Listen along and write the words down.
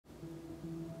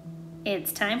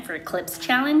It's time for Clips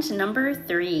Challenge number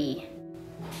 3.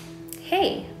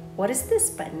 Hey, what does this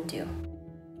button do?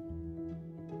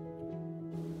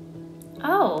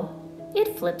 Oh,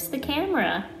 it flips the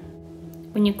camera.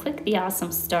 When you click the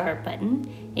awesome star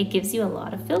button, it gives you a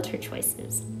lot of filter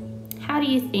choices. How do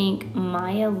you think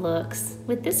Maya looks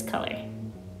with this color?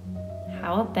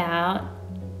 How about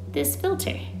this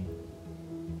filter?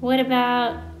 What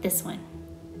about this one?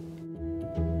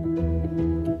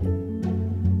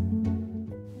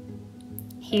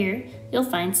 Here, you'll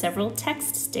find several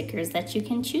text stickers that you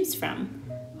can choose from.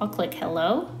 I'll click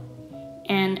hello,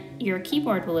 and your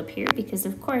keyboard will appear because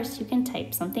of course you can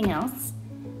type something else,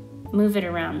 move it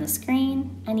around the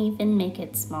screen, and even make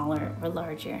it smaller or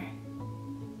larger.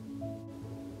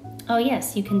 Oh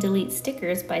yes, you can delete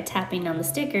stickers by tapping on the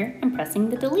sticker and pressing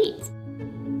the delete.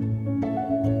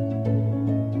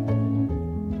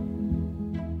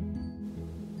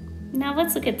 Now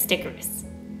let's look at stickers.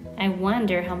 I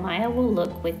wonder how Maya will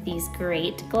look with these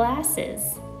great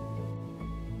glasses.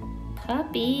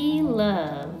 Puppy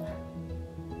love.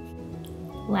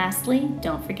 Lastly,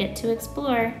 don't forget to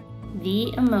explore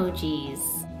the emojis.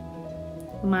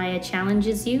 Maya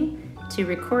challenges you to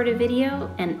record a video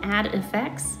and add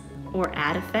effects, or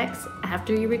add effects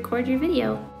after you record your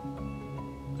video.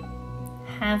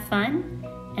 Have fun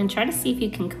and try to see if you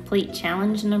can complete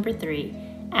challenge number 3.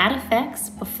 Add effects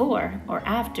before or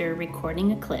after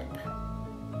recording a clip.